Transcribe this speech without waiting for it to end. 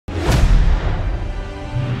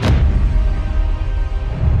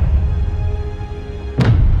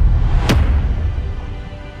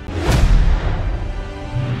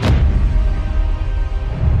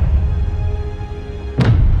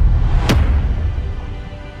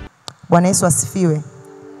Bwana Yesu asifiwe.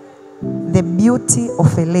 The beauty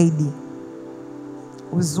of a lady.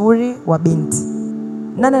 Uzuri wa binti.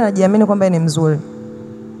 Nani anajiamini kwamba ni mzuri?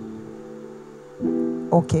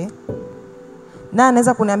 Okay. Na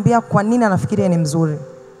anaweza kuniambia kwa nini anafikiria ni mzuri?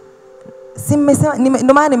 Si nimesema,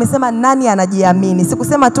 ndio maana nimesema nani anajiamini.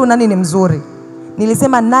 Sikusema tu nani ni mzuri.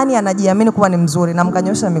 Nilisema nani anajiamini kuwa ni mzuri na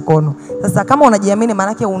mkanyosha mikono. Sasa kama unajiamini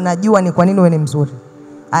maana yake unajua ni kwa nini wewe ni mzuri.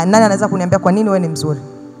 Nani anaweza kuniambia kwa nini wewe ni mzuri?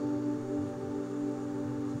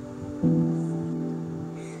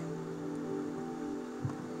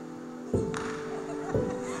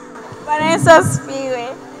 Bwana Yesu asifiwe.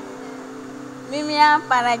 Mimi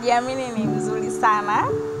hapa najiamini ni mzuri sana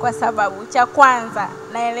kwa sababu cha kwanza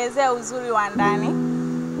naelezea uzuri wa ndani.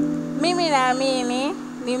 Mimi naamini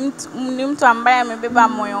ni mtu ambaye amebeba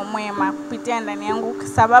moyo mwema kupitia ndani yangu, kwa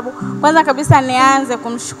sababu kwanza kabisa nianze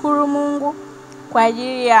kumshukuru Mungu kwa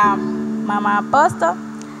ajili ya mama Apostle,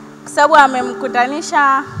 kwa sababu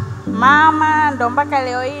amemkutanisha mama ndo mpaka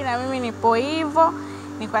leo hii na mimi nipo hivyo.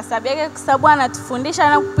 Ni kwa sababu yake, kwa sababu anatufundisha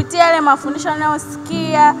na kupitia yale mafundisho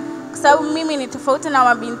anayosikia, kwa sababu mimi ni tofauti na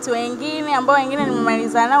mabinti wengine ambao wengine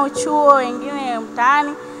nimemaliza nao chuo, wengine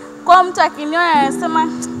mtaani. Kwa mtu akiniona anasema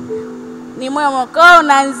ni moyo mkao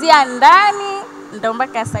unaanzia ndani ndo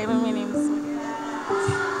mpaka sasa hivi mimi ni mzuri.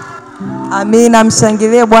 Amina,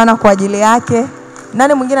 mshangilie Bwana kwa ajili yake.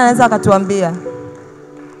 Nani mwingine anaweza akatuambia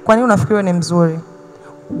kwa nini unafikiri ni mzuri?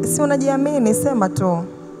 Si unajiamini, sema tu.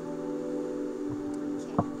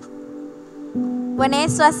 Bwana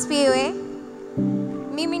Yesu asifiwe.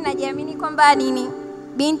 Mimi najiamini kwamba ni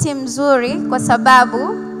binti mzuri kwa sababu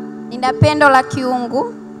nina pendo la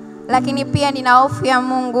kiungu, lakini pia nina hofu ya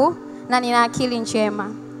Mungu na nina akili njema.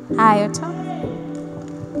 Hayo tu.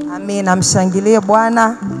 Amina, mshangilie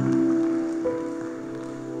Bwana.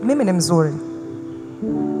 Mimi ni mzuri.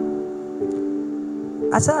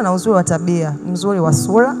 Achana na uzuri wa tabia, mzuri wa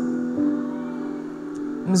sura,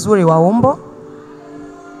 mzuri wa umbo.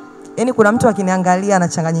 Yaani kuna mtu akiniangalia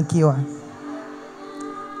anachanganyikiwa.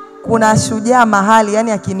 Kuna shujaa mahali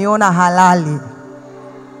yani akiniona halali.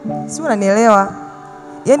 Si unanielewa?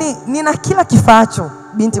 Yaani nina kila kifaacho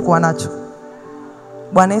binti kuwa nacho.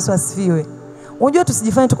 Bwana Yesu asifiwe. Unajua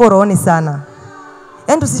tusijifanye tuko rohoni sana.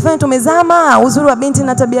 Yaani tusifanye tumezama uzuri wa binti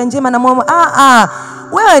na tabia njema na moyo.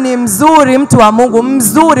 Wewe ni mzuri, mtu wa Mungu,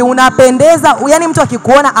 mzuri, unapendeza. Yaani mtu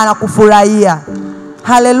akikuona anakufurahia.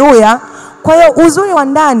 Haleluya. Kwa hiyo uzuri wa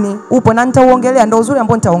ndani upo na nitauongelea, ndio uzuri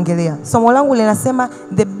ambao nitaongelea. Somo langu linasema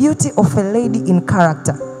the beauty of a lady in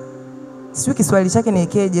character. Sio Kiswahili chake ni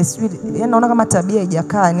ikeje, sio, yaani naona kama tabia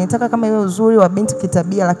haijakaa. Nitaka kama iwe uzuri wa binti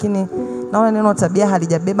kitabia, lakini naona neno tabia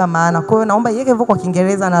halijabeba maana. Kwa hiyo naomba iweke hivyo kwa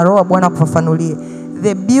Kiingereza na Roho Bwana kufafanulie.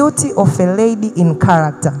 The beauty of a lady in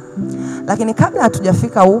character. Lakini kabla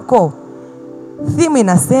hatujafika huko, theme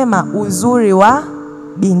inasema uzuri wa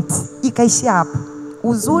binti. Ikaishia hapo.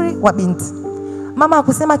 Uzuri wa binti. Mama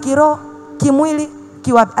hakusema kiroho, kimwili,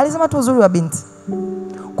 kiwapi. Alisema tu uzuri wa binti.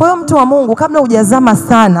 Kwa hiyo mtu wa Mungu, kabla hujazama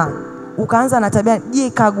sana, ukaanza na tabia, je,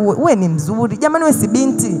 kague, wewe ni mzuri. Jamani, wewe si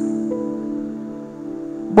binti.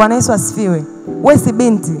 Bwana Yesu asifiwe. Wewe si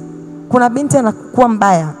binti. Kuna binti anakuwa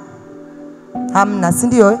mbaya. Hamna, si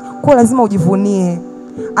ndio? Kwa lazima ujivunie.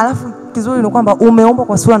 Alafu kizuri ni kwamba umeumbwa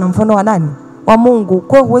kwa sura na mfano wa nani? Wa Mungu.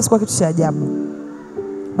 Kwa hiyo huwezi kuwa kitu cha ajabu.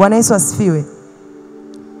 Bwana Yesu asifiwe.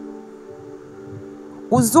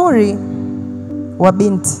 Uzuri wa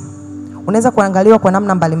binti unaweza kuangaliwa kwa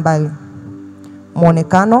namna mbalimbali.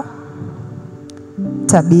 Muonekano,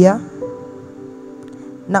 tabia.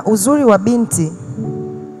 Na uzuri wa binti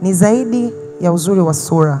ni zaidi ya uzuri wa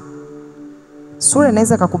sura. Sura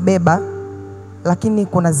inaweza kukubeba, lakini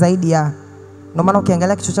kuna zaidi ya. Ndio maana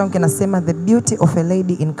ukiangalia kichwa changu kinasema the beauty of a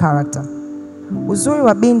lady in character. Uzuri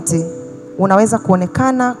wa binti unaweza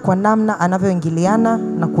kuonekana kwa namna anavyoingiliana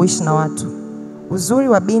na kuishi na watu. Uzuri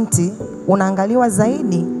wa binti unaangaliwa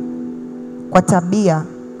zaidi kwa tabia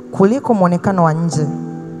kuliko muonekano wa nje.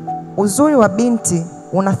 Uzuri wa binti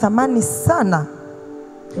una thamani sana.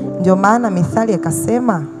 Ndio maana Mithali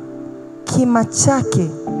ikasema kima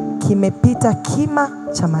chake kimepita kima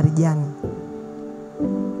cha marijani.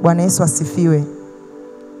 Bwana Yesu asifiwe.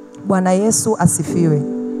 Bwana Yesu asifiwe.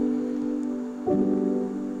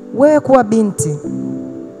 Wewe kuwa binti,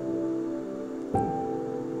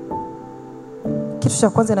 kitu cha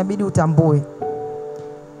kwanza inabidi utambue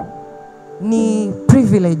ni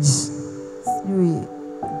privilege.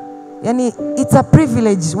 Yaani it's a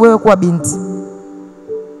privilege wewe kuwa binti.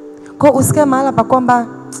 Kwa usikae mahala pa kwamba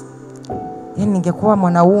yaani ningekuwa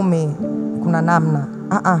mwanaume kuna namna.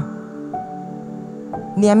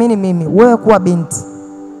 Niamini mimi, wewe kuwa binti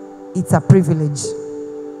it's a privilege.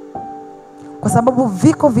 kwa sababu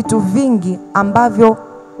viko vitu vingi ambavyo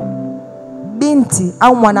binti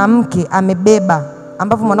au mwanamke amebeba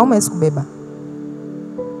ambavyo mwanaume hawezi kubeba.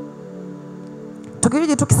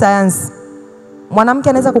 Tukirudi tu kisayansi, mwanamke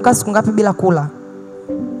anaweza kukaa siku ngapi bila kula?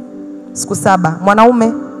 Siku 7.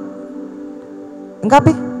 Mwanaume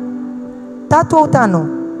ngapi? 3 au 5?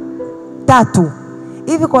 3.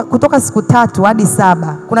 Hivi kutoka siku 3 hadi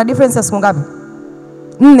 7 kuna difference ya siku ngapi?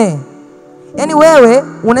 4. Yaani wewe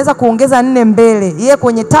unaweza kuongeza 4 mbele, yeye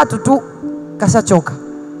kwenye 3 tu kashachoka.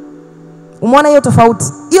 Umeona hiyo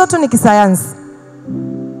tofauti? Hiyo tu ni kisayansi.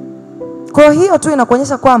 Kwa hiyo tu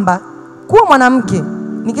inakuonyesha kwamba kuwa mwanamke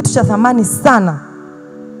ni kitu cha thamani sana,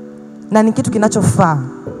 na ni kitu kinachofaa,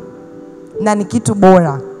 na ni kitu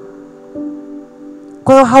bora.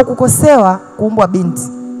 Kwa hiyo haukukosewa kuumbwa binti.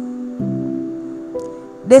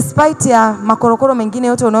 Despite ya makorokoro mengine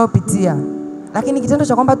yote unayopitia, lakini kitendo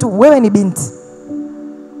cha kwamba tu wewe ni binti,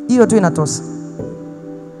 hiyo tu inatosha.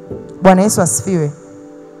 Bwana Yesu asifiwe.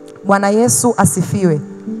 Bwana Yesu asifiwe.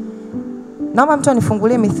 Naomba mtu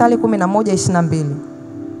anifungulie Mithali 11:22.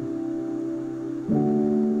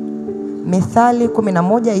 Mithali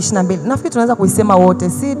 11:22. Nafikiri tunaweza kuisema wote.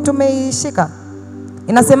 Si tumeishika?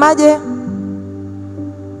 Inasemaje?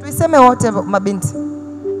 Tuiseme wote mabinti.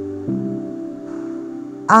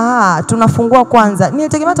 Tunafungua kwanza.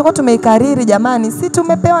 Nilitegemea tutakuwa tumeikariri jamani. Si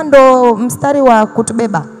tumepewa ndo mstari wa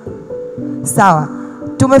kutubeba. Sawa.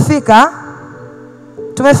 Tumefika?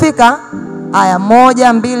 Tumefika? Aya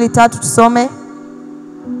 1, 2, 3 tusome.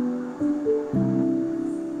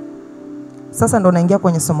 Sasa ndo naingia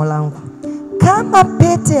kwenye somo langu. Kama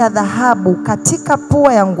pete ya dhahabu katika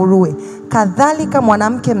pua ya nguruwe, kadhalika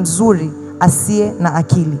mwanamke mzuri asiye na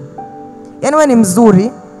akili. Yaani wewe ni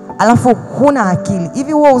mzuri alafu huna akili.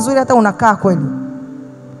 Hivi huo uzuri hata unakaa kweli?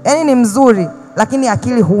 Yaani ni mzuri lakini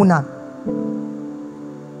akili huna.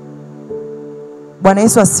 Bwana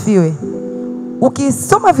Yesu asifiwe.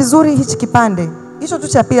 Ukisoma vizuri hichi kipande, hicho tu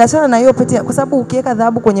cha pili, achana na hiyo pete, kwa sababu ukiweka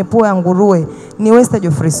dhahabu kwenye pua ya nguruwe ni wastage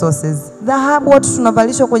of resources. Dhahabu watu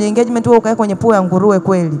tunavalishwa kwenye engagement, wewe ukaweka kwenye pua ya nguruwe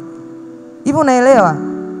kweli? Hivi unaelewa?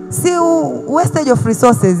 Si wastage of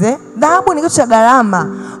resources Dhahabu ni kitu cha gharama.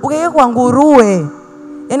 Ukaweka kwa nguruwe,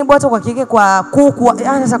 yaani bwana ukakiweka kwa kuku,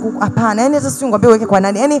 hapana. Yaani hata sio ngombe uweke kwa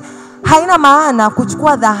nani? Yaani haina maana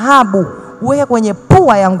kuchukua dhahabu uweke kwenye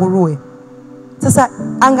pua ya nguruwe. Sasa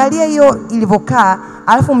angalia hiyo ilivyokaa,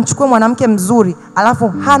 alafu mchukue mwanamke mzuri, alafu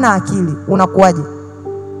hana akili, unakuwaje?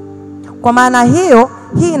 Kwa maana hiyo,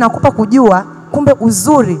 hii inakupa kujua kumbe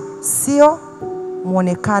uzuri sio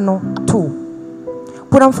muonekano tu.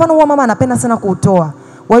 Kuna mfano huwa mama anapenda sana kuutoa,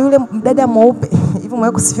 wa yule mdada mweupe. Hivi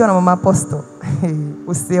mwewe kusifiwa na mama Apostle.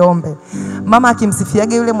 Usiombe. Mama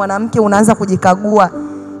akimsifiaga yule mwanamke unaanza kujikagua.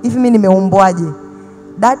 Hivi mimi nimeumbwaje?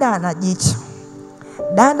 Dada ana jicho.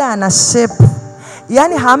 Dada ana shape.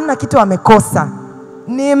 Yaani hamna kitu amekosa.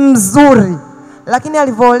 Ni mzuri. Lakini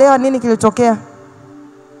alivoolewa nini kilitokea?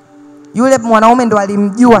 Yule mwanaume ndo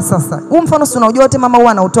alimjua sasa. Huu mfano si unaujua wote mama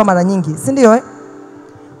huwa anautoa mara nyingi, si ndio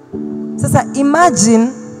Sasa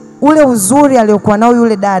imagine ule uzuri aliokuwa nao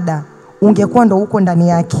yule dada ungekuwa ndo uko ndani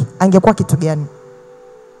yake, angekuwa kitu gani?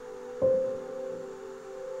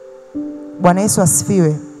 Bwana Yesu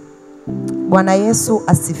asifiwe. Bwana Yesu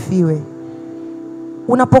asifiwe.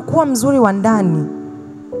 Unapokuwa mzuri wa ndani,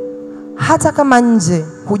 hata kama nje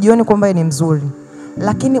hujioni kwamba ni mzuri,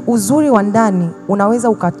 lakini uzuri wa ndani unaweza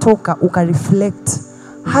ukatoka ukareflect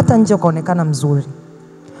hata nje ukaonekana mzuri.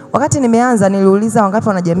 Wakati nimeanza niliuliza wangapi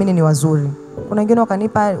wanajiamini ni wazuri. Kuna wengine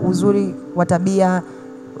wakanipa uzuri wa tabia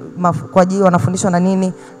kwa ajili wanafundishwa na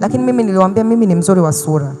nini, lakini mimi niliwaambia mimi ni mzuri wa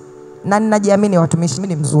sura. Na ninajiamini watumishi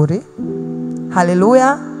mimi ni mzuri.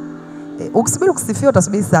 Haleluya. Ukisubiri kusifiwa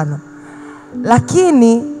utasubiri sana.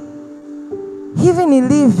 Lakini hivi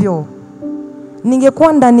nilivyo,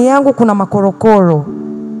 ningekuwa ndani yangu kuna makorokoro,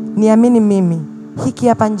 niamini mimi hiki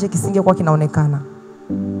hapa nje kisingekuwa kinaonekana.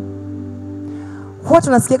 Huwa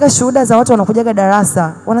tunasikia shuhuda za watu wanakujaga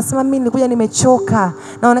darasa, wanasema mimi nilikuja nimechoka,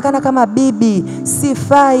 naonekana kama bibi,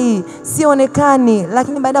 sifai, sionekani,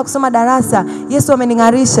 lakini baada ya kusoma darasa Yesu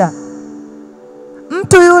amening'arisha.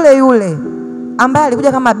 Mtu yule yule ambaye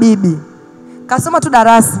alikuja kama bibi, kasoma tu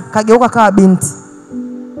darasa, kageuka kawa binti.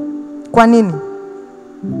 Kwa nini?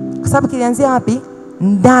 Kwa sababu kilianzia wapi?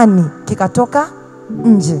 Ndani, kikatoka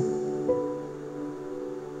nje.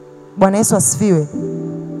 Bwana Yesu asifiwe.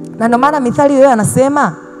 Na ndio maana mithali hiyo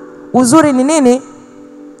anasema uzuri ni nini?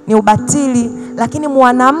 Ni ubatili, lakini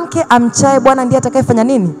mwanamke amchaye Bwana ndiye atakayefanya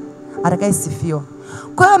nini? Atakayesifiwa.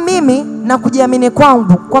 Kwa hiyo mimi na kujiamini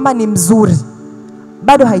kwangu kwamba ni mzuri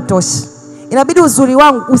bado haitoshi. Inabidi uzuri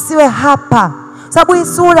wangu usiwe hapa. Sababu hii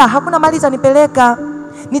sura hakuna mahali itanipeleka.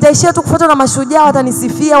 nitaishia tu kufuatwa na mashujaa,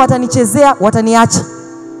 watanisifia, watanichezea, wataniacha.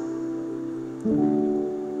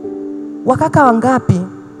 Wakaka wangapi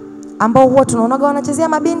ambao huwa tunaonaga wanachezea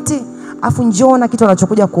mabinti, afu njoo na kitu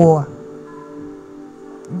anachokuja kuoa,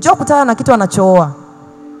 njoo kutana na kitu anachooa,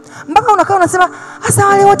 mpaka unakaa unasema hasa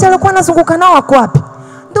wale wote walikuwa wanazunguka nao wako wapi?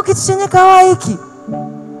 Ndio kitu chenye kawa hiki.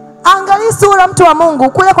 Angalia sura mtu wa Mungu,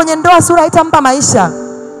 kule kwenye ndoa sura haitampa maisha,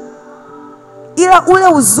 ila ule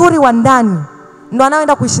uzuri wa ndani ndo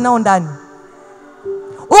anaoenda kuishi nao ndani.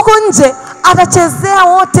 Huko nje atachezea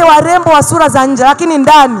wote warembo wa sura za nje, lakini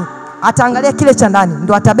ndani ataangalia kile cha ndani,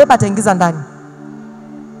 ndo atabeba, ataingiza ndani.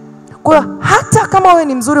 Kwa hiyo hata kama wewe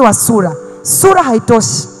ni mzuri wa sura, sura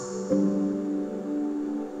haitoshi.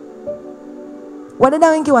 Wadada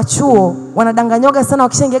wengi wa chuo wanadanganyoga sana,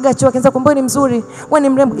 wakishaingia chuo akianza kumbe ni mzuri, wewe ni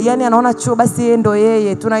mrembo, yani anaona chuo basi yeye ndo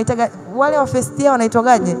yeye. Tunaitaga wale wa first year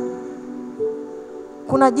wanaitwagaje?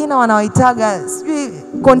 Kuna jina wanawaitaga, sijui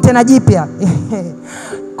container jipya.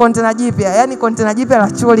 Container jipya, yani container jipya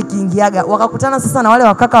la chuo likiingiaga, wakakutana sasa na wale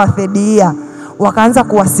wakaka wa third year, wakaanza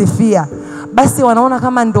kuwasifia. Basi wanaona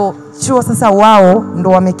kama ndo chuo sasa wao ndo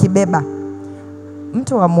wamekibeba.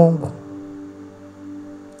 Mtu wa Mungu,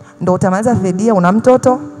 ndo utamaliza third year una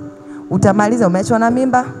mtoto, utamaliza umeachwa na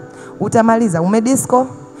mimba, utamaliza umedisco,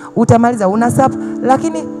 utamaliza una sap,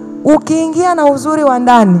 lakini ukiingia na uzuri wa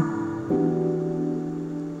ndani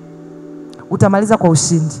utamaliza kwa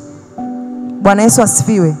ushindi. Bwana Yesu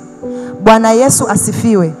asifiwe. Bwana Yesu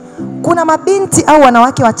asifiwe. Kuna mabinti au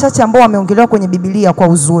wanawake wachache ambao wameongelewa kwenye Biblia kwa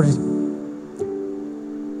uzuri.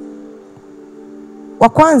 Wa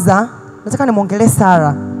kwanza nataka nimuongelee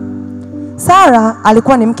Sara. Sara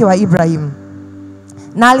alikuwa ni mke wa Ibrahim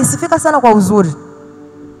na alisifika sana kwa uzuri,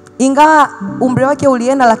 ingawa umri wake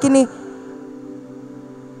ulienda, lakini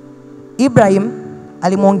Ibrahim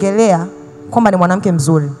alimuongelea kwamba ni mwanamke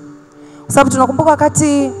mzuri. Kwa sababu tunakumbuka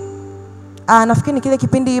wakati nafikiri kile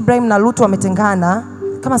kipindi Ibrahim na Lutu wametengana,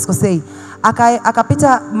 kama sikosei,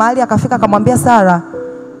 akapita mahali akafika akamwambia Sara,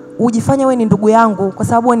 ujifanye wewe ni ndugu yangu kwa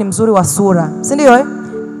sababu wewe ni mzuri wa sura. Si ndio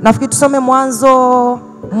Nafikiri tusome Mwanzo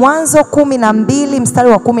 12 mstari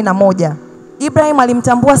wa 11. Ibrahim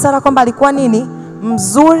alimtambua Sara kwamba alikuwa nini?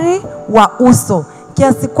 Mzuri wa uso,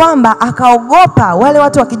 kiasi kwamba akaogopa wale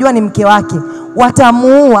watu wakijua ni mke wake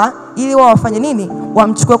watamuua ili wao wafanye nini?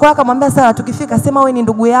 Wamchukue. Kwa akamwambia Sara, tukifika sema wewe ni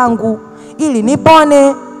ndugu yangu ili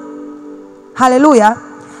nipone. Haleluya.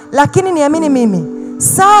 Lakini niamini mimi,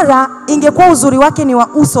 Sara ingekuwa uzuri wake ni wa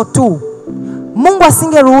uso tu, Mungu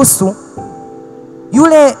asingeruhusu.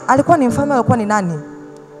 Yule alikuwa ni mfalme, alikuwa ni nani?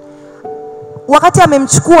 Wakati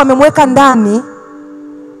amemchukua amemweka ndani,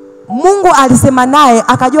 Mungu alisema naye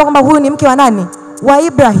akajua kwamba huyu ni mke wa nani? Wa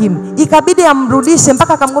Ibrahim. Ikabidi amrudishe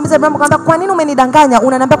mpaka akamgomeza Ibrahim, akamwambia kwa nini umenidanganya?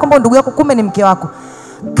 Unaniambia kwamba ndugu yako kumbe ni mke wako.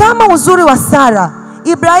 Kama uzuri wa Sara,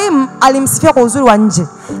 Ibrahim alimsifia kwa uzuri wa nje,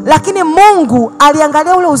 lakini Mungu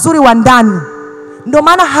aliangalia ule uzuri wa ndani. Ndio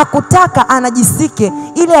maana hakutaka anajisike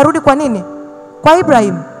ili arudi kwa nini? Kwa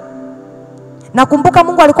Ibrahim. Nakumbuka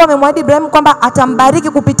Mungu alikuwa amemwahidi Ibrahim kwamba atambariki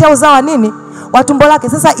kupitia uzao wa nini? Wa tumbo lake.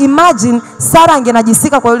 Sasa imagine Sara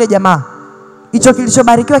angenajisika kwa yule jamaa, hicho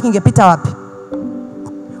kilichobarikiwa kingepita wapi?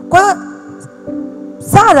 Kwa hiyo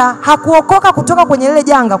Sara hakuokoka kutoka kwenye ile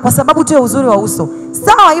janga kwa sababu tu ya uzuri wa uso.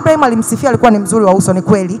 Sawa, Ibrahim alimsifia alikuwa ni mzuri wa uso, ni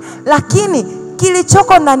kweli, lakini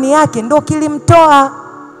kilichoko ndani yake ndo kilimtoa.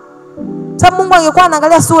 Sababu Mungu angekuwa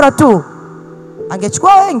anaangalia sura tu,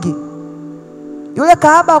 angechukua wengi. Yule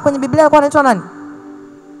kahaba kwenye Biblia alikuwa anaitwa nani?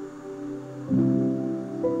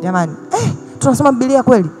 Jamani, tunasoma Biblia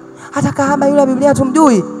kweli? Hata kahaba yule Biblia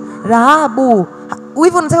tumjui? Rahabu.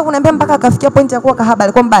 Hivi unataka kuniambia mpaka akafikia pointi ya kuwa kahaba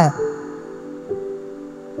alikuwa mbaya?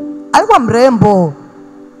 Alikuwa mrembo.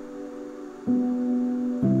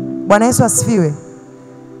 Bwana Yesu asifiwe.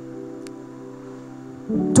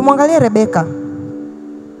 Tumwangalie Rebeka.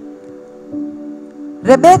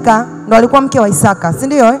 Rebeka ndo alikuwa mke wa Isaka, si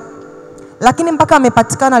ndio Lakini mpaka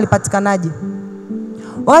amepatikana, alipatikanaje?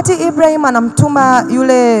 Wakati Ibrahim anamtuma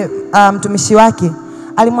yule mtumishi wake,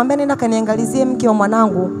 alimwambia nenda kaniangalizie mke wa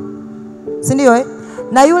mwanangu, si ndio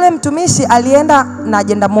Na yule mtumishi alienda na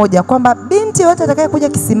ajenda moja, kwamba binti yote atakayekuja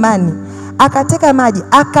kisimani akateka maji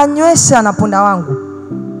akanywesha na punda wangu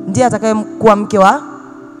ndiye atakayekuwa mke wa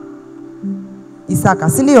Isaka,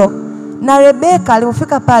 si ndio? Na Rebeka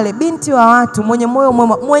alipofika pale, binti wa watu, mwenye moyo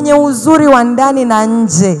mwema, mwenye uzuri wa ndani na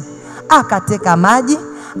nje, akateka maji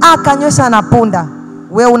akanywesha na punda.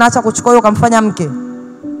 Wewe unaacha kuchukua hiyo ukamfanya mke?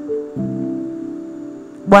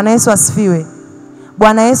 Bwana Yesu asifiwe.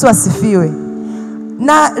 Bwana Yesu asifiwe.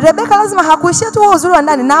 Na Rebeka lazima hakuishia tu uzuri wa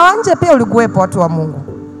ndani, na nje pia ulikuwepo, watu wa Mungu.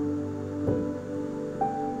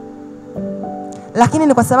 Lakini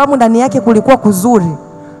ni kwa sababu ndani yake kulikuwa kuzuri,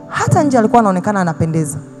 hata nje alikuwa anaonekana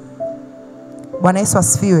anapendeza. Bwana Yesu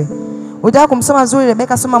asifiwe. Unataka kumsoma vizuri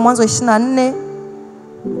Rebeka, soma Mwanzo 24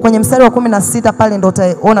 kwenye mstari wa 16 pale ndio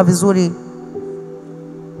utaona vizuri.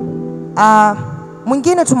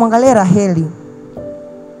 Mwingine tumwangalie Raheli.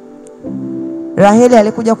 Raheli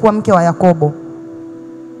alikuja kuwa mke wa Yakobo.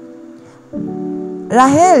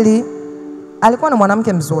 Raheli alikuwa na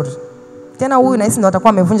mwanamke mzuri. Tena huyu nahisi ndio atakuwa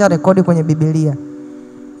amevunja rekodi kwenye Biblia.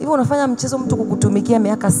 Hivi unafanya mchezo mtu kukutumikia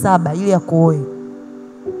miaka 7 ili akuoe.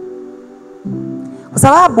 Kwa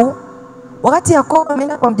sababu wakati Yakobo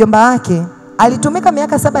ameenda kwa mjomba wake, alitumika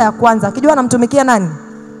miaka 7 ya kwanza akijua anamtumikia nani?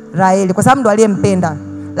 Raheli, kwa sababu ndo aliyempenda.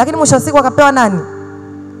 Lakini mwisho wa siku akapewa nani?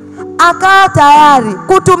 Akawa tayari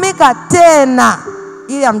kutumika tena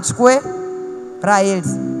ili amchukue Raheli.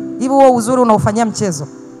 Hivi huo uzuri unaufanyia mchezo?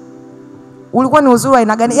 Ulikuwa ni uzuri wa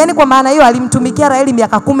aina gani? Yaani kwa maana hiyo alimtumikia Raheli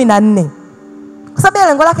miaka 14. Kwa sababu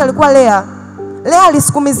lengo lake alikuwa Lea. Lea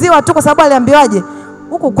alisukumiziwa tu kwa sababu aliambiwaje?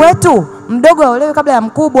 Huku kwetu mdogo aolewe kabla ya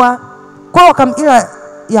mkubwa. Kwa hiyo ila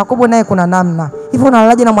Yakobo naye kuna namna. Hivyo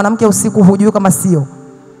unalalaje na mwanamke usiku hujui kama sio?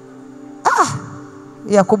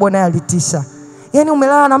 Yakobo naye alitisha. Yaani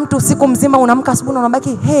umelala na mtu usiku mzima, unaamka asubuhi na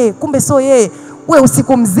unabaki, kumbe sio yeye. Wewe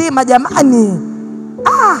usiku mzima jamani.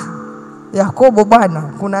 Yakobo bwana,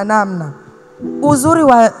 kuna namna. Uzuri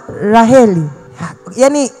wa Raheli,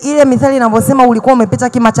 yaani ile mithali inavyosema ulikuwa umepita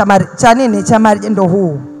kima cha nini? Cha ndo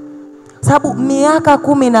huu. Sababu miaka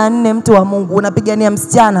 14 mtu wa Mungu unapigania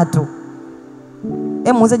msichana tu.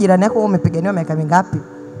 Muulize jirani yako, umepigania miaka mingapi?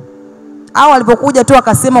 Au alipokuja tu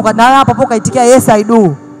akasema ukadala hapo kaitikia yes I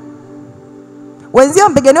do. Wenzio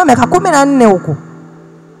mpigania miaka 14 huko.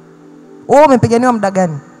 Wewe umepigania muda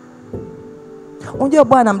gani? Unajua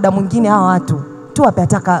bwana, muda mwingine hawa watu tu wape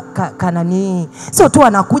hata kanani. Sio tu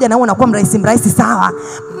anakuja na wewe unakuwa mrahisi sawa.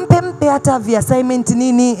 Mpe hata via assignment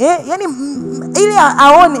nini? Yaani ili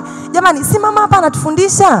aone jamani, si mama hapa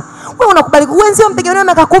anatufundisha. Wewe unakubali wenzio mpigania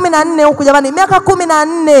miaka 14 huko jamani, miaka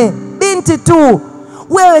 14 binti tu.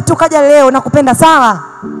 Wewe tu kaja leo nakupenda sawa.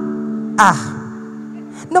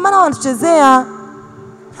 Ndio maana wanatuchezea.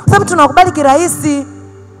 Kwa sababu tunakubali kirahisi.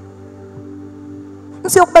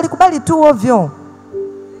 Msiokubali tu ovyo.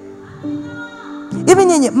 Hivi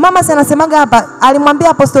nyinyi mama si anasemaga hapa, alimwambia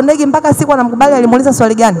Apostle Ndegi mpaka siku anamkubali alimuuliza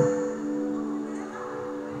swali gani?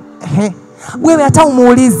 Wewe hata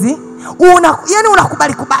umuulizi, yani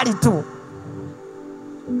unakubali tu.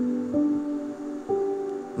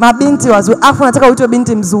 Mabinti wazuri, afu nataka uitwe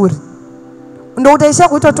binti mzuri. Ndio utaishia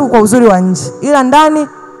kuitwa tu kwa uzuri wa nje. Ila ndani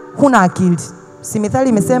huna akili. Si mithali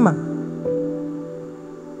imesema?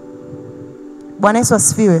 Bwana Yesu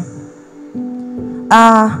asifiwe.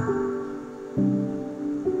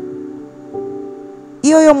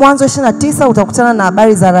 Hiyo Mwanzo 29 utakutana na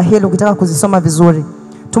habari za Raheli ukitaka kuzisoma vizuri.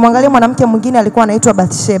 Tumwangalie mwanamke mwingine alikuwa anaitwa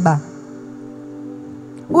Bathsheba.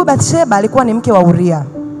 Huyu Bathsheba alikuwa ni mke wa Uria.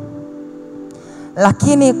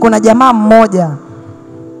 Lakini kuna jamaa mmoja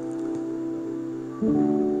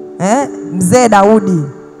mzee Daudi,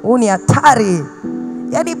 huyu ni hatari.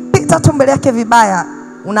 Yaani pita tu mbele yake vibaya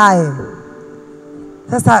unaye.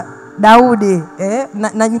 Sasa Daudi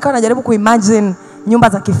na nikawa najaribu kuimagine nyumba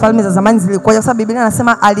za kifalme za zamani zilikuwa, kwa sababu Biblia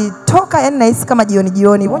inasema alitoka, yani nahisi kama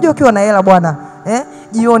jioni. Unajua ukiwa na hela bwana,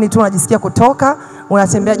 jioni tu unajisikia kutoka,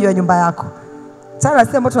 unatembea juu ya nyumba yako. Sasa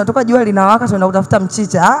nasema tunatoka jua linawaka tunaenda kutafuta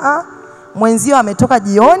mchicha. Mwenzio ametoka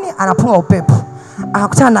jioni anapunga upepo.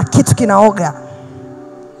 Akakutana na kitu kinaoga.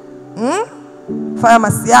 Fanya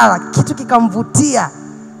masiala, kitu kikamvutia.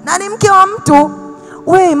 Na ni mke wa mtu.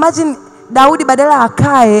 Wewe imagine Daudi badala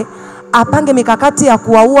akae apange mikakati ya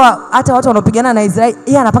kuwaua hata watu wanaopigana na Israeli,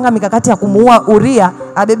 yeye anapanga mikakati ya kumuua Uria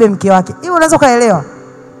abebe mke wake. Hiyo unaweza kaelewa?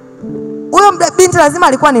 Huyo binti lazima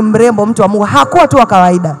alikuwa ni mrembo, mtu wa Mungu, hakuwa tu wa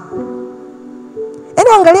kawaida. Yaani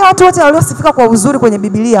angalia watu wote waliosifika kwa uzuri kwenye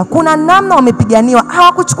Biblia, kuna namna wamepiganiwa,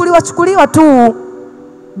 hawakuchukuliwa tu.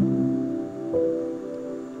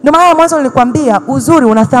 Ndio maana mwanzo nilikwambia uzuri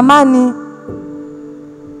una thamani.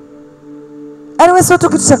 Yaani sio tu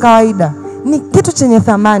kitu cha kawaida, ni kitu chenye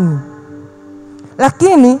thamani.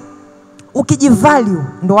 Lakini ukijivalue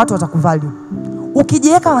ndio watu watakuvalue.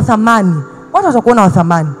 Ukijiweka wa thamani, watu watakuona wa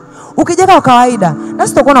thamani. Ukijiweka wa kawaida,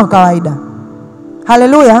 nasi tutakuona wa kawaida.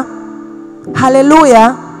 Haleluya.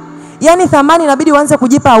 Haleluya. Yaani thamani inabidi uanze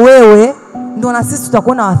kujipa wewe, ndio na sisi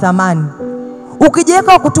tutakuona wa thamani.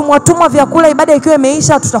 Ukijiweka kutumwa vyakula, ibada ikiwa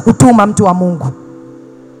imeisha, tutakutuma mtu wa Mungu.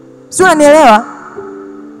 Sio, unanielewa?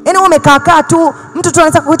 Yaani umekaa tu, mtu tu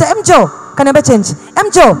anataka kukuita, "Emjo, kaniambia change.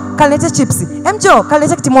 Emjo, kalete chips. Emjo,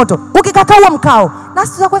 kalete kitimoto." Ukikaa huo mkao,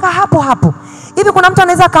 nasi tutakuweka hapo. Hivi kuna mtu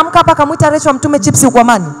anaweza kaamka hapa akamuita Rachel mtume chips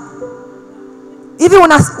ukwamani? Hivi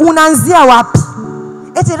unaanzia wapi?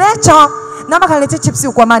 Eti Rachel, naomba kaniletee chips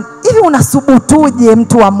kwa amani. Hivi unasubutuje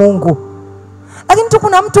mtu wa Mungu? Lakini tu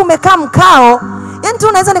kuna mtu umekaa mkao, yani tu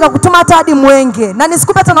unaweza nikakutuma hata hadi Mwenge. Na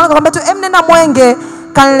nisikupe hata naona kwamba tu nenda Mwenge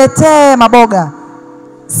kaniletee maboga.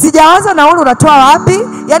 Sijawaza nauli unatoa wapi?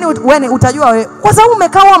 Yani wewe utajua wewe. Kwa sababu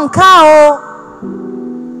umekaa mkao.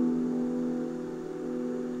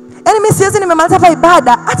 Yani mimi siwezi nimemaliza hapa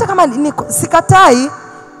ibada hata kama sikatai.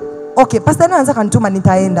 Okay, pastor anaanza kanituma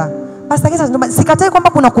nitaenda. Pastor kesha kanituma, sikatai kwamba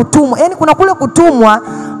kuna kutumwa. Yani kuna kule kutumwa,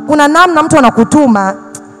 kuna namna mtu anakutuma.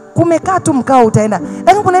 Kumekaa tu mkao utaenda.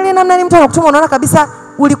 Lakini kuna ile namna ni mtu anakutuma unaona kabisa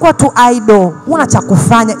ulikuwa tu idle, huna cha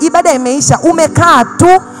kufanya. Ibada imeisha, umekaa tu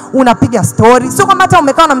unapiga story. Sio kwamba hata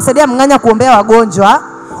umekaa unamsaidia mng'anya kuombea wagonjwa.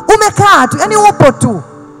 Umekaa tu, yani upo tu.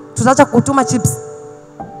 Tutaacha kutuma chips.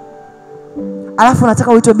 Alafu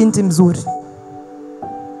unataka uitwe binti mzuri.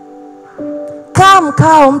 Kaa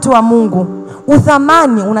mkao mtu wa Mungu.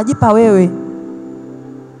 Uthamani unajipa wewe.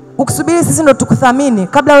 Ukisubiri sisi ndo tukuthamini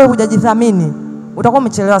kabla wewe hujajithamini, utakuwa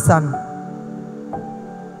umechelewa sana.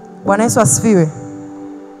 Bwana Yesu asifiwe.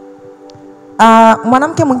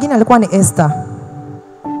 Mwanamke mwingine alikuwa ni Esther.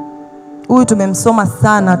 Huyu tumemsoma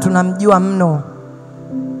sana, tunamjua mno.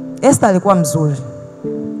 Esther alikuwa mzuri.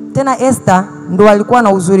 Tena Esther ndo alikuwa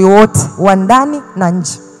na uzuri wote wa ndani na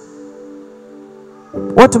nje.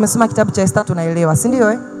 Wote tumesoma kitabu cha Esther tunaelewa, si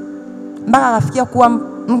ndio Mpaka akafikia kuwa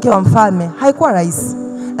mke wa mfalme. Haikuwa rahisi,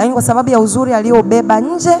 lakini kwa sababu ya uzuri aliobeba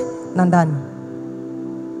nje na ndani.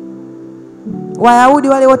 Wayahudi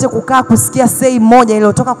wale wote kukaa kusikia sei moja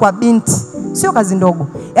iliyotoka kwa binti sio kazi ndogo.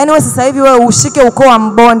 Yaani wewe sasa hivi wewe ushike ukoo wa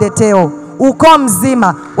Mbonde Teo, ukoo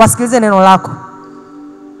mzima wasikilize neno lako.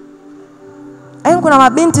 Yaani kuna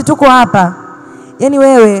mabinti tuko hapa, yaani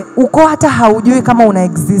wewe ukoo hata haujui kama una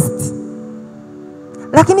exist.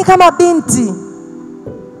 Lakini kama binti,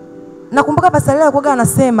 nakumbuka Pastor Lilian alikuwa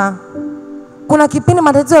anasema kuna kipindi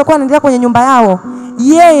matatizo yalikuwa yanaendelea kwenye nyumba yao,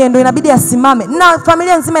 yeye ndo inabidi asimame na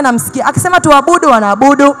familia nzima inamsikia. Akisema tuabudu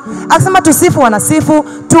wanaabudu, akisema tusifu wanasifu,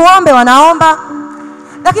 tuombe wanaomba.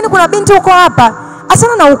 Lakini kuna binti uko hapa,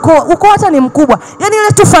 achana na ukoo hata ni mkubwa. Yaani ile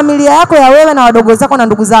tu familia yako ya wewe na wadogo zako na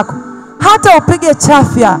ndugu zako, hata upige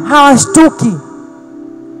chafya hawashtuki.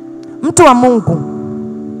 Mtu wa Mungu,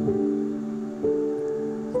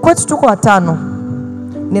 kwetu tuko watano.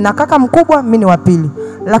 Nina kaka mkubwa, mimi ni wa pili.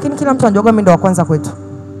 Lakini kila mtu anajua mimi ndo wa kwanza kwetu.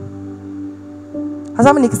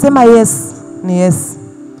 Hasa nikisema yes, ni yes.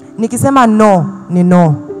 Nikisema no, ni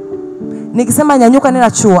no. Nikisema nyanyuka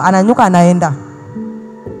nenda chuo, ananyuka anaenda.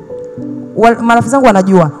 Marafiki zangu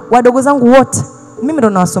wanajua, wadogo zangu wote mimi ndo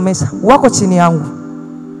nawasomesha, wako chini yangu.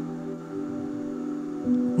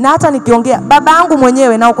 Na hata nikiongea, baba yangu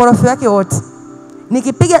mwenyewe na ukorofi wake wote,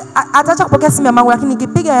 nikipiga ataacha kupokea simu ya mangu, lakini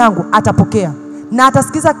nikipiga yangu atapokea na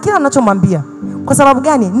atasikiza kila ninachomwambia. Kwa sababu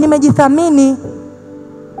gani? Nimejithamini.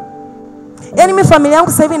 Yaani mimi familia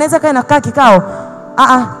yangu sasa hivi inaweza kaa inakaa kikao,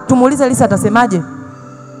 tumuulize Lisa atasemaje.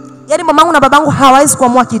 Yaani mamangu na babangu hawawezi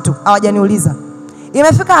kuamua kitu, hawajaniuliza.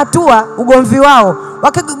 Imefika hatua ugomvi wao,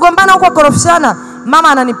 wakigombana huko korofishana, mama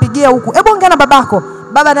ananipigia huku, hebu ongea na babako,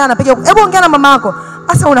 baba naye anapigia huku, hebu ongea na mamako.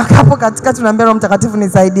 Sasa unakaa hapo katikati unaambia Roho Mtakatifu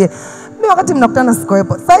nisaidie. Mimi wakati mnakutana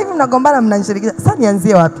sikoepo. Sasa hivi mnagombana mnanishirikisha. Sasa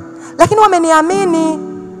nianzie wapi? Lakini wameniamini.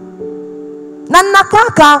 Na nina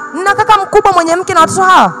kaka mkubwa mwenye mke na watoto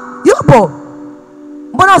hawa. Yupo.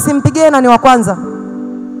 Mbona usimpigie na ni wa kwanza?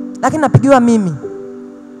 Lakini napigiwa mimi.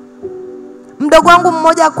 Mdogo wangu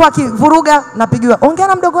mmoja kwa kivuruga napigiwa, ongea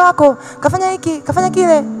na mdogo wako, kafanya hiki, kafanya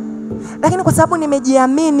kile. Lakini kwa sababu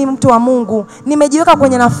nimejiamini mtu wa Mungu, nimejiweka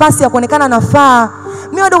kwenye nafasi ya kuonekana nafaa.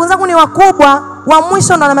 Mimi wadogo zangu ni wakubwa, wa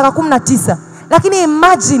mwisho ndo ana miaka 19. Lakini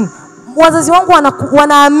imagine wazazi wangu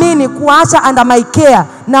wanaamini kuacha under my care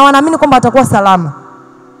na wanaamini kwamba watakuwa salama.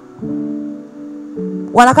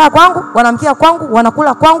 Wanakaa kwangu, wanamkia kwangu,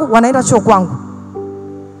 wanakula kwangu, wanaenda chuo kwangu.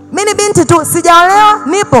 Mimi ni binti tu, sijaolewa,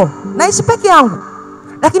 nipo, naishi peke yangu.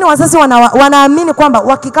 Lakini wazazi wanaamini kwamba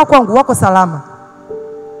wakikaa kwangu wako salama.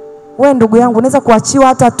 Wewe ndugu yangu unaweza kuachiwa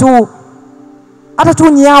hata tu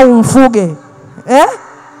nyau mfuge.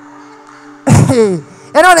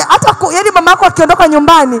 Yaani mama yako akiondoka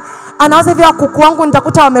nyumbani anawaza hivi kuku wangu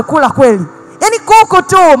nitakuta wamekula kweli. Yaani kuku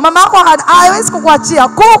tu, mama yako haiwezi kukuachia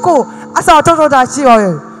kuku. Sasa watoto utaachiwa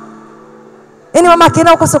wewe. Yaani mama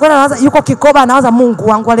akienda huko sokoni anaanza yuko kikoba anaanza Mungu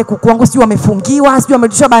wangu wale kuku wangu sio wamefungiwa, sio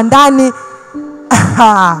wamerudishwa bandani.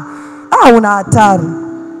 Una hatari.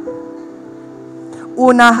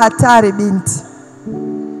 Una hatari binti.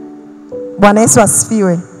 Bwana Yesu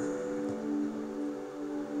asifiwe.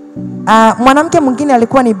 Mwanamke mwingine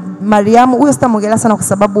alikuwa ni Mariamu. Huyo sitamwongelea sana kwa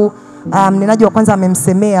sababu mnenaji wa kwanza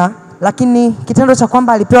amemsemea, lakini kitendo cha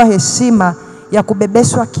kwamba alipewa heshima ya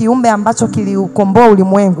kubebeshwa kiumbe ambacho kiliukomboa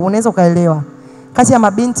ulimwengu, unaweza ukaelewa. Kati ya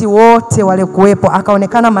mabinti wote wale kuwepo,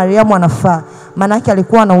 akaonekana Mariamu anafaa. Maana yake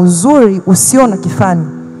alikuwa na uzuri usio na kifani.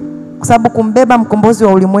 Kwa sababu kumbeba mkombozi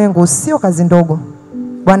wa ulimwengu sio kazi ndogo.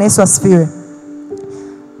 Bwana Yesu asifiwe.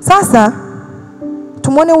 Sasa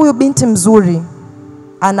tumuone huyu binti mzuri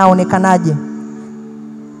anaonekanaje.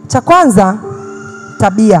 Cha kwanza,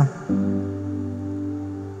 tabia.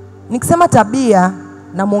 Nikisema tabia,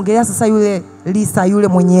 namuongelea sasa yule Lisa, yule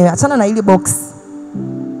mwenyewe. Achana na ile box.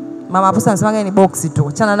 Mama hapo anasema ni box tu.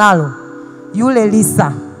 Achana nalo. Yule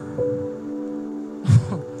Lisa.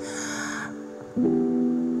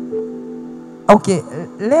 Okay,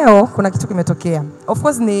 leo kuna kitu kimetokea. Of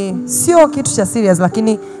course sio kitu cha serious,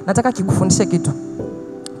 lakini nataka kikufundishe kitu.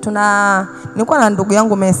 Nilikuwa na ndugu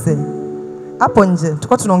yangu Mese hapo nje,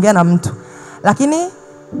 tulikuwa tunaongea na mtu. Lakini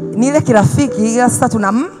ni ile kirafiki, ila sasa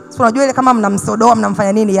tunajua ile kama mnamsodoa,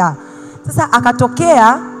 mnamfanya nini ya. Sasa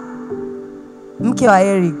akatokea mke wa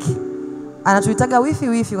Eric. Anatuitaga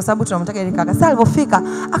wifi kwa sababu tunamtaka Eric. Sasa alipofika,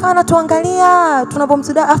 akawa anatuangalia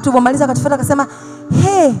tunapomsuda, afu tulipomaliza akatufuata akasema,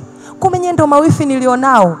 "Hey, kumbe nyie ndo mawifi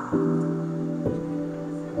nilionao."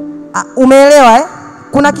 Umeelewa eh?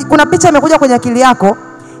 Kuna picha imekuja kwenye akili yako.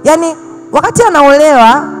 Yaani wakati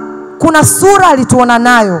anaolewa kuna sura alituona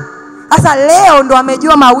nayo. Sasa leo ndo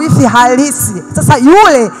amejua mawifi halisi. Sasa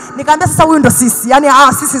yule nikamwambia sasa huyu ndo sisi. Yaani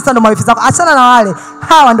sisi sasa ndo mawifi zako. Achana na wale.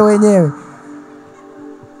 Hawa ndo wenyewe.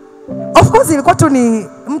 Of course ilikuwa tu ni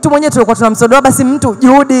mtu mwenyewe tulikuwa tunamsodoa, basi mtu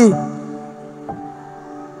Juhudi.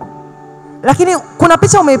 Lakini kuna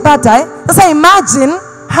picha umeipata eh? Sasa imagine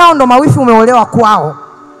hao ndo mawifi umeolewa kwao.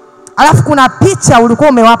 Alafu kuna picha ulikuwa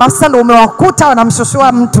umewapa, sasa ndo umewakuta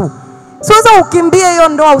wanamshoshoa mtu. Siweza ukimbie hiyo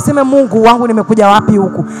ndoa useme Mungu wangu nimekuja wapi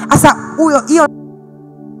huku. Sasa hiyo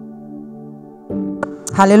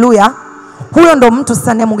haleluya. Huyo ndo mtu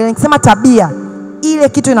sasa nimeongelea nikisema tabia, ile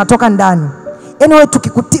kitu inatoka ndani. Yaani wewe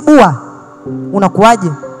tukikutibua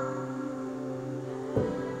unakuaje?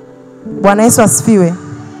 Bwana Yesu asifiwe.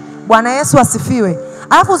 Bwana Yesu asifiwe.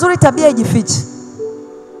 Alafu uzuri tabia haijifichi.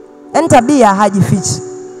 Yaani tabia hajifichi.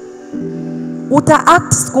 Uta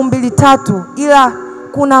act siku 2-3 ila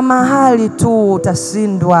kuna mahali tu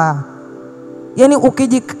utashindwa. Yaani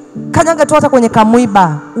ukijikanyaga tu hata kwenye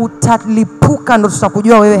kamwiba utalipuka, ndo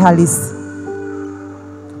tutakujua wewe halisi.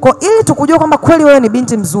 Kwa ili tukujua kwamba kweli wewe ni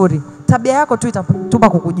binti mzuri, tabia yako tu itatupa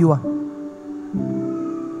kukujua.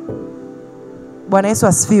 Bwana Yesu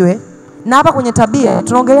asifiwe. Na hapa kwenye tabia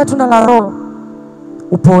tunaongelea tunda la Roho: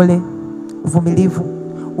 upole, uvumilivu,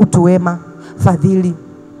 utu wema, fadhili.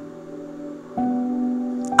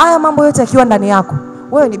 Haya mambo yote yakiwa ndani yako,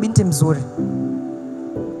 wewe ni binti mzuri.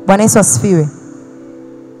 Bwana Yesu asifiwe.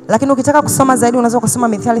 Lakini ukitaka kusoma zaidi unaweza kusoma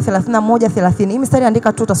Mithali 31:30. Hii mistari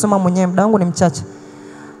andika tu, utasoma mwenyewe, muda wangu ni mchache.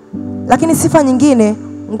 Lakini sifa nyingine,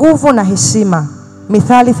 nguvu na heshima.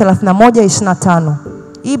 Mithali 31:25.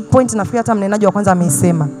 Hii point nafikiri hata mnenaji wa kwanza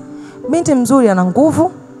ameisema. Binti mzuri ana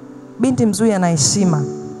nguvu, binti mzuri ana heshima,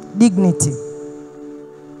 dignity.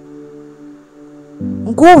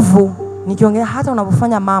 Nguvu nikiongea hata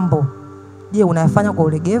unapofanya mambo, je, unayafanya kwa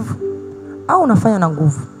ulegevu au unafanya na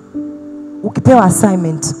nguvu? Ukipewa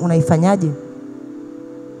assignment unaifanyaje?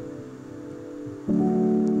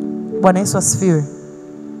 Bwana Yesu asifiwe.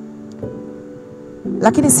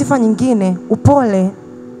 Lakini sifa nyingine, upole.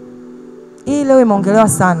 Hii leo imeongelewa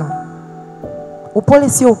sana. Upole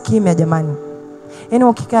sio ukimya jamani. Yaani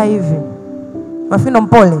ukikaa hivi, mafindo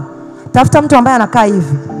mpole, tafuta mtu ambaye anakaa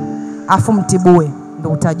hivi, afu mtibue,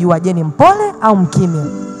 ndio utajua je ni mpole au mkimya.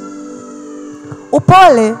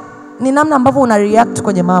 Upole ni namna ambavyo una react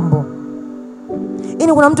kwenye mambo.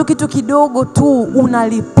 Yaani kuna mtu kitu kidogo tu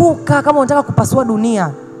unalipuka kama unataka kupasua dunia.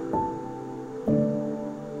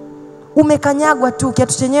 Umekanyagwa tu,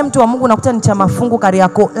 kiatu chenyewe mtu wa Mungu unakuta ni cha mafungu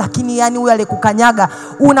Kariako, lakini yani huyu alikukanyaga,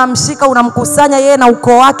 unamshika, unamkusanya yeye na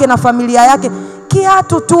ukoo wake na familia yake.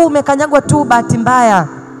 Kiatu tu umekanyagwa tu, bahati mbaya.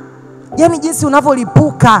 Yaani jinsi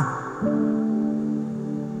unavyolipuka.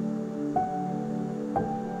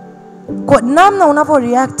 Kwa namna unavyo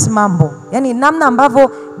react mambo, yani namna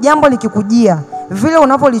ambavyo jambo likikujia, vile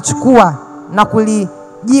unavyolichukua na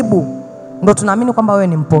kulijibu, ndo tunaamini kwamba wewe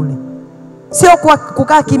ni mpole. Sio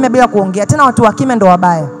kukaa kimya bila kuongea. Tena watu wa kimya ndo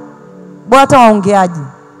wabaya. Bora hata waongeaji.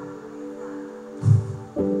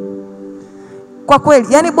 Kwa kweli,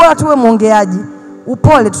 yani bora tuwe muongeaji.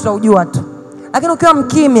 Upole tutaujua tu. Lakini ukiwa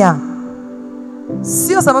mkimya,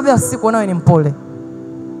 sio sababu ya sisi kuona wewe ni mpole.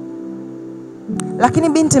 Lakini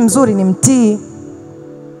binti mzuri ni mtii.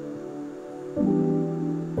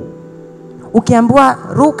 Ukiambiwa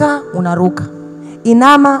ruka, unaruka.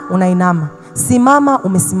 Inama, unainama. Simama,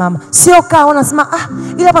 umesimama. Sio kaa unasema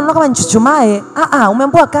ile hapa naona kama nichuchumae.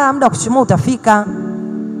 Umeambiwa kaa, muda wa kuchuchuma utafika.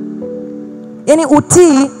 Yaani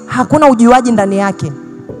utii hakuna ujuaji ndani yake.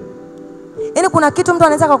 Yaani kuna kitu mtu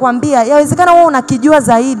anaweza kukwambia, yawezekana wewe unakijua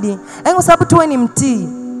zaidi. Yaani kwa sababu tu wewe ni mtii,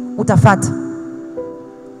 utafuata.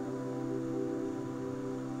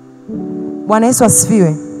 Bwana Yesu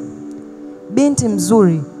asifiwe. Binti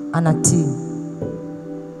mzuri anatii.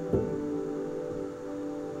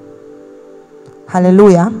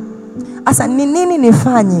 Haleluya. Asa ni nini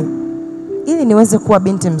nifanye ili niweze kuwa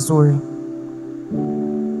binti mzuri?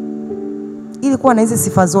 Ili kuwa na hizi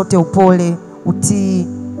sifa zote: upole, utii,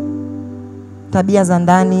 tabia za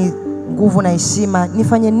ndani, nguvu na heshima.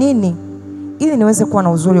 Nifanye nini ili niweze kuwa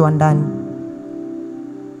na uzuri wa ndani?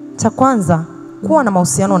 Cha kwanza, kuwa na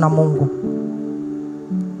mahusiano na Mungu.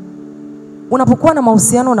 Unapokuwa na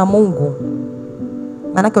mahusiano na Mungu,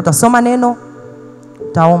 maana utasoma neno,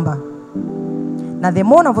 utaomba. Na the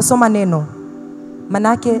more unavyosoma neno,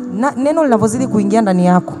 maana neno linavyozidi kuingia ndani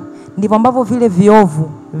yako, ndivyo ambavyo vile viovu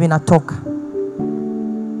vinatoka.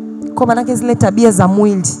 Kwa maana zile tabia za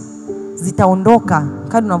mwili zitaondoka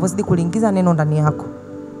kadri unavyozidi kuliingiza neno ndani yako.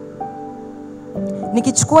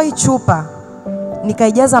 Nikichukua hii chupa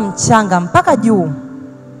nikaijaza mchanga mpaka juu,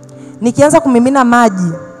 nikianza kumimina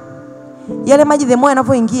maji, yale maji the more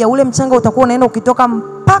yanavyoingia, ule mchanga utakuwa unaenda ukitoka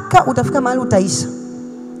mpaka utafika mahali utaisha,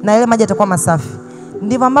 na yale maji yatakuwa masafi.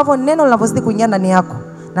 Ndivyo ambavyo neno linavyozidi kuingia ndani yako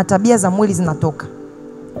na tabia za mwili zinatoka.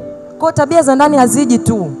 Kwa tabia za ndani haziji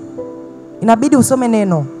tu, inabidi usome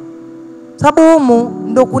neno. Sababu humu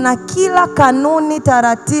ndo kuna kila kanuni,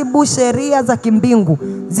 taratibu, sheria za kimbingu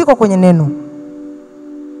ziko kwenye neno.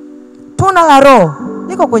 Tunda la Roho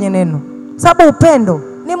liko kwenye neno. Sababu upendo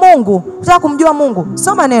ni Mungu. Ukitaka kumjua Mungu,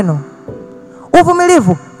 soma neno.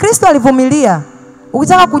 Uvumilivu, Kristo alivumilia.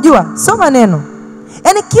 Ukitaka kujua, soma neno.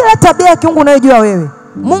 Yaani kila tabia ya kiungu unayojua wewe,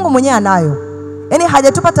 Mungu mwenyewe anayo. Yaani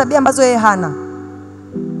hajatupa tabia ambazo yeye hana.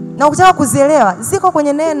 Na ukitaka kuzielewa, ziko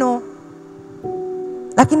kwenye neno.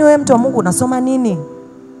 Lakini wewe mtu wa Mungu unasoma nini?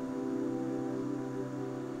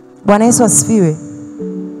 Bwana Yesu asifiwe.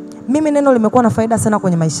 Mimi neno limekuwa na faida sana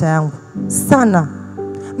kwenye maisha yangu. Sana.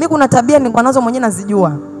 Mimi kuna tabia nilikuwa nazo mwenyewe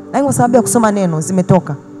nazijua, lakini kwa sababu ya kusoma neno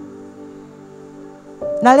zimetoka.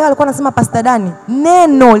 Na leo alikuwa anasema Pastor Dani,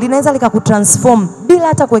 neno linaweza likakutransform bila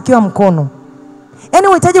hata kuwekewa mkono. Yaani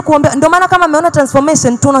unahitaji kuombea. Ndio maana kama umeona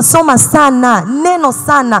transformation, tunasoma sana neno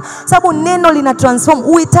sana, sababu neno lina transform.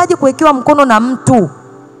 Unahitaji kuwekewa mkono na mtu.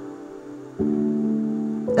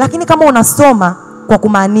 Lakini kama unasoma kwa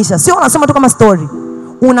kumaanisha, sio unasoma tu kama story,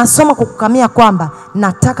 unasoma kwa kukamia kwamba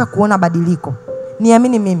nataka kuona badiliko,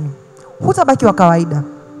 niamini mimi, hutabaki wa kawaida.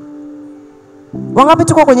 Wangapi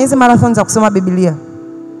tuko kwenye hizi marathon za kusoma Biblia?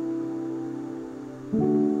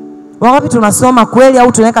 Wangapi tunasoma kweli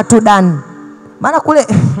au tunaweka tu done? Maana kule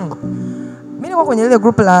mimi niko kwenye ile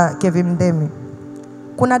group la Kevin Ndemi.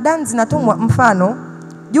 Kuna done zinatumwa. Mfano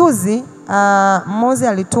juzi Mose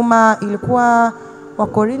alituma, ilikuwa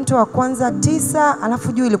Wakorinto wa kwanza 9,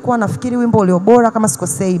 alafu juu ilikuwa nafikiri wimbo uliobora kama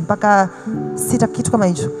sikosei mpaka 6 kitu kama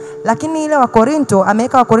hicho. Lakini ile Wakorinto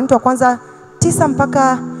ameweka Wakorinto wa kwanza 9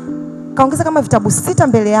 mpaka kaongeza kama vitabu 6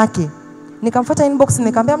 mbele yake. Nikamfuata inbox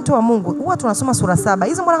nikamwambia mtu wa Mungu, huwa tunasoma sura 7.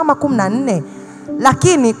 Hizo mbona kama 14?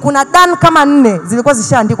 Lakini kuna dan kama 4 zilikuwa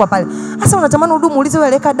zishaandikwa pale. Sasa unatamani udumu ulize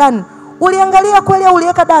wewe leka dan. Uliangalia kweli au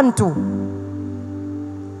uliweka dan tu?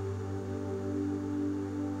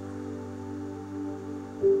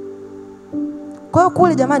 Kwa hiyo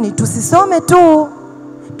kule jamani, tusisome tu,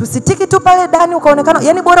 tusitiki tu pale dani ukaonekana.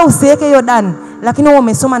 Yaani bora usiweke hiyo dani, lakini wewe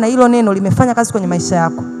umesoma na hilo neno limefanya kazi kwenye maisha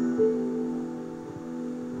yako.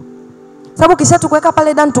 Sababu kisha tukuweka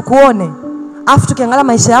pale dani tukuone, afu tukiangalia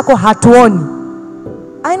maisha yako hatuoni,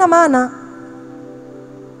 haina maana.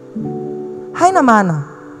 Haina maana.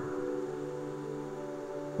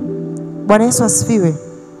 Bwana Yesu asifiwe.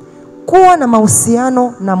 Kuwa na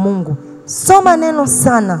mahusiano na Mungu. Soma neno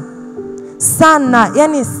sana. Sana,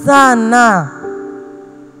 yani sana.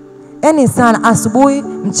 Yani sana, asubuhi,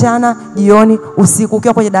 mchana, jioni, usiku,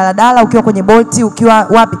 ukiwa kwenye daladala, ukiwa kwenye boti, ukiwa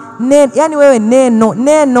wapi. Yani wewe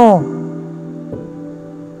neno.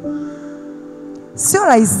 Sio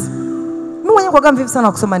rahisi. Mimi mwenyewe kwa mvivu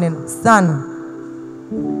sana kusoma neno. Sana.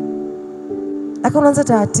 Lakini unaanza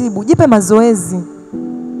taratibu, jipe mazoezi.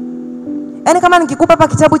 Yaani kama nikikupa hapa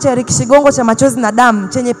kitabu cha Eric Shigongo cha Machozi na Damu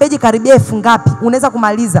chenye peji karibia 1000 ngapi, unaweza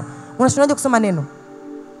kumaliza. Unashindaje kusoma neno?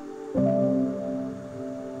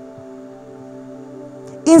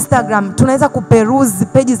 Instagram tunaweza kuperuzi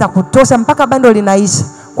peji za kutosha mpaka bando linaisha.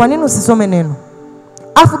 Kwa nini usisome neno?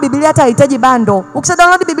 Afu Biblia hata haihitaji bando. Ukisha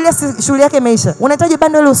download Biblia shughuli yake imeisha. Unahitaji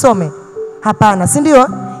bando ili usome? Hapana, si ndio?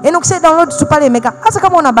 Yaani ukisha download tu pale imekaa, hata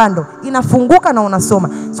kama una bando, inafunguka na unasoma.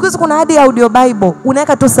 Siku hizi kuna hadi audio Bible,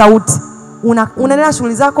 unaweka tu sauti. Unaendelea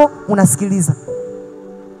shughuli zako, unasikiliza.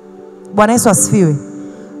 Bwana Yesu asifiwe.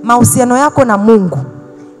 Mahusiano yako na Mungu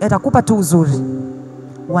yatakupa tu uzuri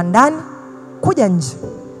wa ndani kuja nje.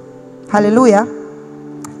 Haleluya.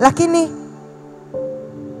 Lakini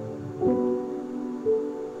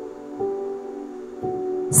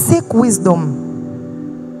seek wisdom,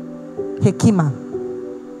 hekima.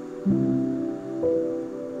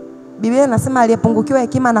 Biblia inasema aliyepungukiwa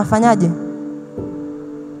hekima anafanyaje?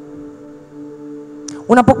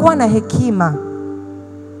 Unapokuwa na hekima,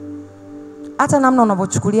 hata namna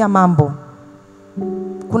unavyochukulia mambo,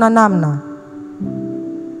 kuna namna.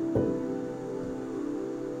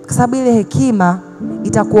 Kwa sababu ile hekima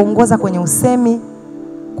itakuongoza kwenye usemi,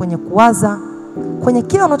 kwenye kuwaza, kwenye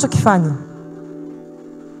kila unachokifanya.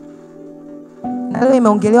 Na leo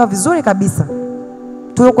imeongelewa vizuri kabisa.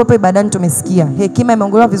 Tuliokuwepo ibadani tumesikia. Hekima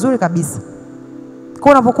imeongelewa vizuri kabisa.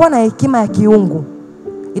 Kwa unapokuwa na hekima ya kiungu,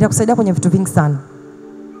 itakusaidia kwenye vitu vingi sana.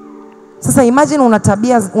 Sasa imagine una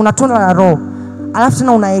tabia, una tunda la Roho, alafu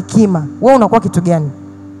tena una hekima. Wewe unakuwa kitu gani?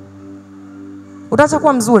 Utaacha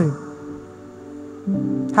kuwa mzuri?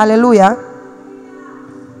 Haleluya.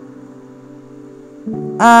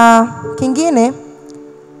 Kingine,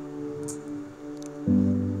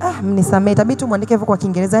 mnisamee, itabidi tu muandike hivyo kwa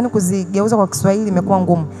Kiingereza, yani kuzigeuza kwa Kiswahili imekuwa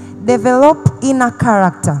ngumu. Develop inner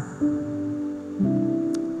character.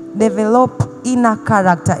 Develop inner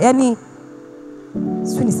character. Yani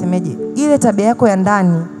sio nisemeje, ile tabia yako ya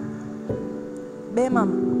ndani. Bema.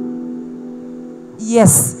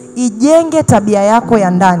 Yes, ijenge tabia yako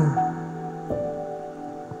ya ndani.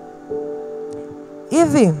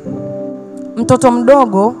 Hivi mtoto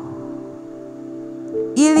mdogo,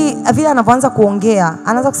 ili vile anavyoanza kuongea,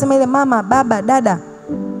 anaanza kusema ile mama, baba, dada,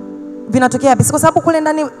 vinatokea wapi? Kwa sababu kule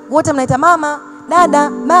ndani wote mnaita mama,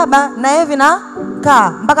 dada, baba, na yeye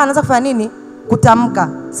vinakaa mpaka anaanza kufanya nini? Kutamka,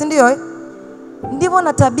 si ndio? Ndivyo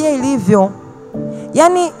na tabia ilivyo.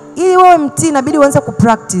 Yani ili wewe mtii inabidi uanze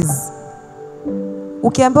kupractice.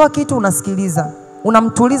 Ukiambiwa kitu unasikiliza,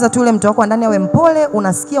 unamtuliza tu yule mtu wako ndani, awe mpole,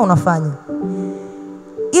 unasikia, unafanya.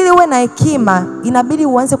 Ili uwe na hekima inabidi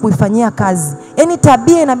uanze kuifanyia kazi. Yani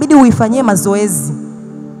tabia inabidi uifanyie mazoezi.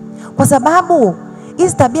 Kwa sababu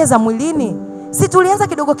hizi tabia za mwilini, si tulianza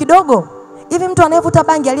kidogo kidogo. Hivi mtu anayevuta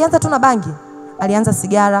bangi alianza tu na bangi? Alianza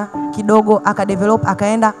sigara kidogo, akadevelop,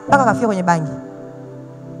 akaenda mpaka kafika kwenye bangi.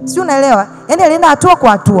 Si unaelewa? Yani alienda hatua kwa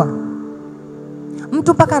hatua.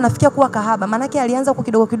 Mtu mpaka anafikia kuwa kahaba, maana yake alianza kwa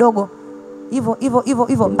kidogo kidogo.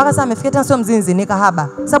 Hivyo mpaka sasa amefikia tena sio mzinzi, ni kahaba.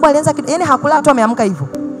 Sababu alianza yani hakula tu ameamka hivyo.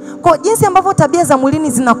 Kwa jinsi ambavyo tabia za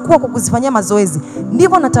mwilini zinakuwa kwa kuzifanyia mazoezi,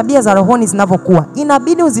 ndivyo na tabia za rohoni zinavyokuwa.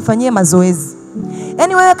 Inabidi uzifanyie mazoezi.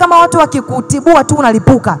 Yani wewe kama watu wakikutibua tu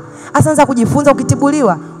unalipuka. Asanza kujifunza,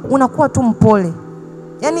 ukitibuliwa unakuwa tu mpole.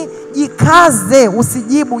 Yani jikaze,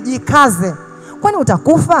 usijibu, jikaze. Kwani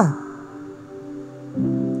utakufa?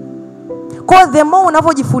 Kwa the more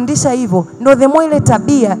unavyojifundisha hivyo, ndio the more ile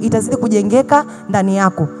tabia itazidi kujengeka ndani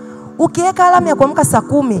yako. Ukiweka alamu ya kuamka saa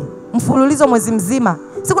 10 mfululizo mwezi mzima,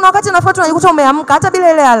 si kuna wakati unafuata unajikuta umeamka hata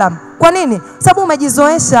bila ile alamu. Kwa nini? Sababu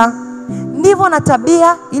umejizoesha. Ndivyo na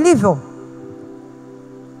tabia ilivyo.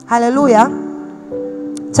 Haleluya.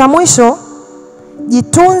 Cha mwisho,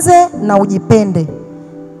 jitunze na ujipende.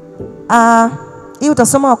 Hii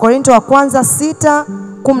utasoma wa Korinto wa kwanza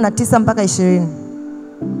 6:19 mpaka 20.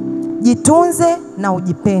 Jitunze na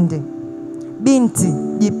ujipende. Binti,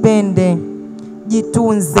 jipende,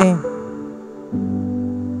 jitunze.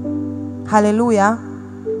 Haleluya.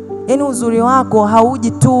 Yani uzuri wako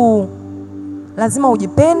hauji tu, lazima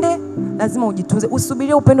ujipende, lazima ujitunze.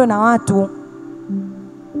 Usubirie upendo na watu.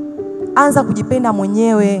 Anza kujipenda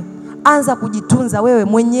mwenyewe, anza kujitunza wewe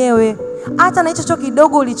mwenyewe. Hata na hicho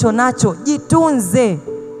kidogo ulicho nacho, jitunze.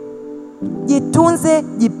 Jitunze,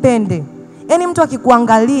 jipende. Yani mtu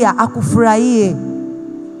akikuangalia akufurahie.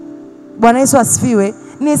 Bwana Yesu asifiwe.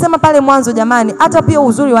 Nilisema pale mwanzo jamani, hata pia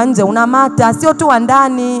uzuri wa nje unamata, sio tu wa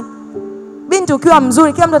ndani. Binti ukiwa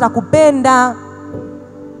mzuri kila mtu atakupenda.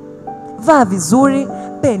 Vaa vizuri,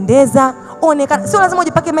 pendeza, onekana. Sio lazima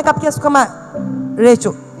ujipake makeup kiasi kama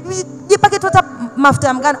Rachel. Jipake tu hata mafuta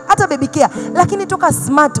ya mgana, hata baby care, lakini toka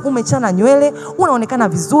smart, umechana nywele, unaonekana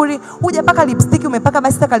vizuri, hujapaka lipstick, umepaka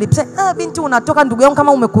basi taka lipstick. Binti unatoka ndugu yangu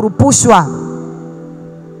kama umekurupushwa.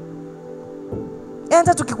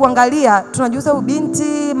 Hata tukikuangalia tunajiuza huyu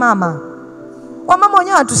binti mama. Kwa mama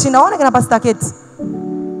wenyewe atushinda, waone kana pasta keti.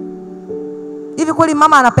 Hivi kweli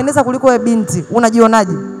mama anapendeza kuliko wewe binti?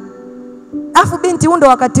 Unajionaje? Afu binti, huo ndo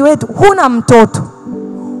wakati wetu. Huna mtoto,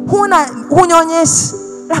 hunyonyeshi,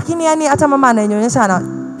 lakini yani hata mama ananyonyesha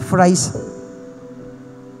kunifurahisha.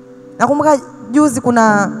 Nakumbuka juzi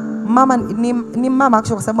kuna mama ni mama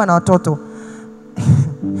actually kwa sababu ana watoto.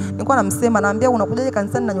 Nilikuwa namsema, naambia unakujaje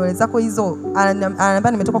kanisani na nywele zako hizo?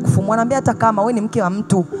 Ananiambia nimetoka kufumua. Naambia hata kama wewe ni mke wa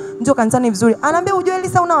mtu, njoo kanisani vizuri. Ananiambia ujue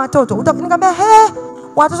Elisa una watoto. Nikamwambia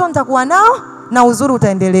watoto nitakuwa nao na uzuri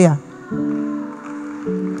utaendelea.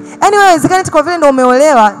 Anyway, zikani kwa vile ndo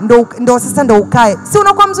umeolewa ndo sasa ndo ukae. Si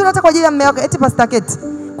unakuwa mzuri hata kwa ajili ya mume wako eti Pastor Kate.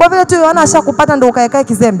 Kwa vile tu Yohana ashakupata ndo ukae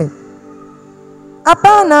kizembe.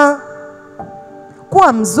 Hapana.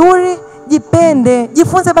 Kuwa mzuri, jipende,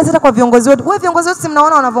 jifunze basi hata kwa viongozi wetu. Wewe viongozi wetu si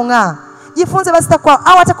mnaona wanavong'aa. Jifunze basi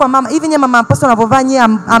hata kwa mama. Hivi nye mama apostle wanavovaa nyie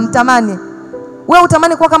amtamani. Wewe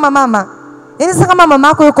utamani kuwa kama mama. Yaani sasa kama mama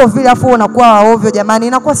yako yuko vile afu unakuwa ovyo jamani,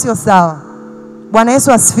 inakuwa sio sawa. Bwana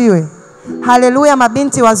Yesu asifiwe. Haleluya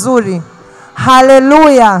mabinti wazuri.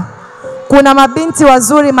 Haleluya. Kuna mabinti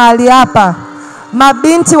wazuri mahali hapa.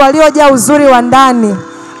 Mabinti waliojaa uzuri wa ndani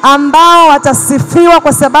ambao watasifiwa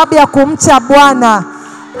kwa sababu ya kumcha Bwana.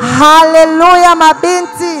 Haleluya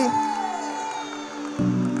mabinti.